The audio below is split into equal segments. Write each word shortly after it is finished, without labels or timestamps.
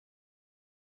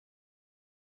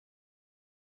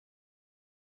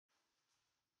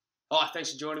Hi,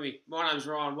 thanks for joining me. My name is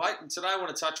Ryan Waite, and today I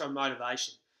want to touch on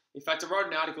motivation. In fact, I wrote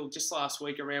an article just last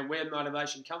week around where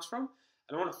motivation comes from,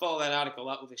 and I want to follow that article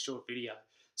up with a short video.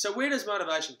 So where does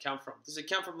motivation come from? Does it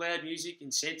come from loud music,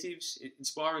 incentives,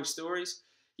 inspiring stories?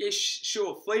 Yes,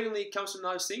 sure, fleetingly it comes from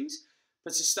those things,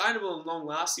 but sustainable and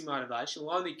long-lasting motivation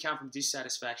will only come from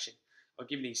dissatisfaction. I'll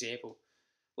give an example.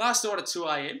 Last night at 2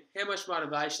 a.m, how much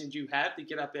motivation did you have to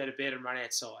get up out of bed and run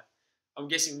outside? I'm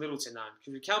guessing little to none,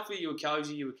 because you're comfy, you were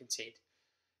cozy, you were content.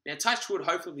 Now, touch wood,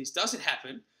 hopefully this doesn't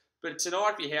happen, but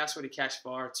tonight if your house were to catch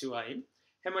fire at 2 a.m,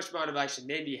 how much motivation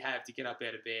then do you have to get up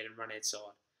out of bed and run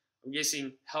outside? I'm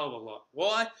guessing hell of a lot.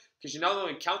 Why? Because you're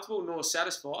neither comfortable nor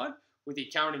satisfied with your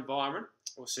current environment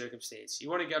or circumstance. You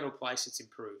want to go to a place that's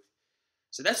improved.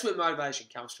 So that's where motivation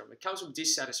comes from. It comes from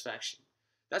dissatisfaction.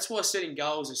 That's why setting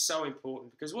goals is so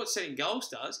important, because what setting goals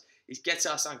does is gets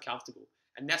us uncomfortable,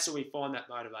 and that's where we find that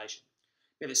motivation.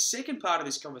 Now, the second part of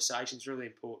this conversation is really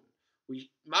important. We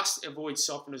must avoid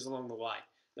softeners along the way.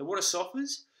 Now, what are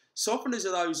softeners? Softeners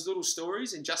are those little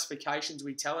stories and justifications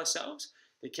we tell ourselves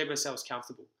that keep ourselves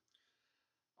comfortable.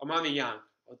 I'm only young.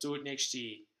 I'll do it next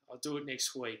year. I'll do it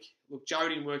next week. Look, Joe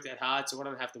didn't work that hard, so I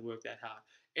don't have to work that hard.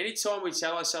 Anytime we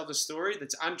tell ourselves a story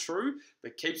that's untrue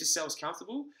but keeps ourselves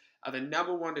comfortable are the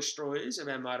number one destroyers of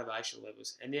our motivation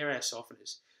levels, and they're our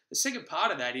softeners. The second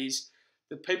part of that is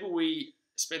the people we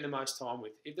spend the most time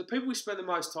with. If the people we spend the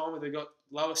most time with have got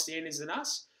lower standards than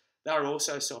us, they're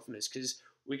also softeners, because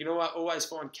we can always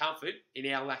find comfort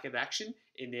in our lack of action,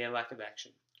 in their lack of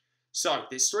action. So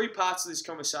there's three parts of this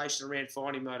conversation around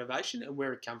finding motivation and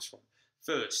where it comes from.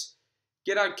 First,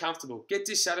 get uncomfortable. Get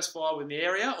dissatisfied with an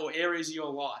area or areas of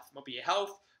your life. It might be your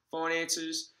health,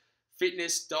 finances,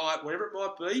 fitness, diet, whatever it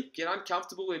might be. Get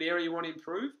uncomfortable in an area you want to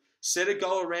improve. Set a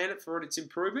goal around it for its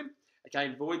improvement.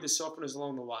 Okay, avoid the softeners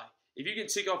along the way. If you can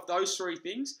tick off those three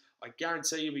things, I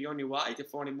guarantee you'll be on your way to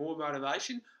finding more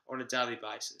motivation on a daily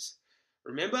basis.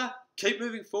 Remember, keep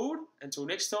moving forward. Until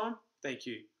next time, thank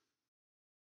you.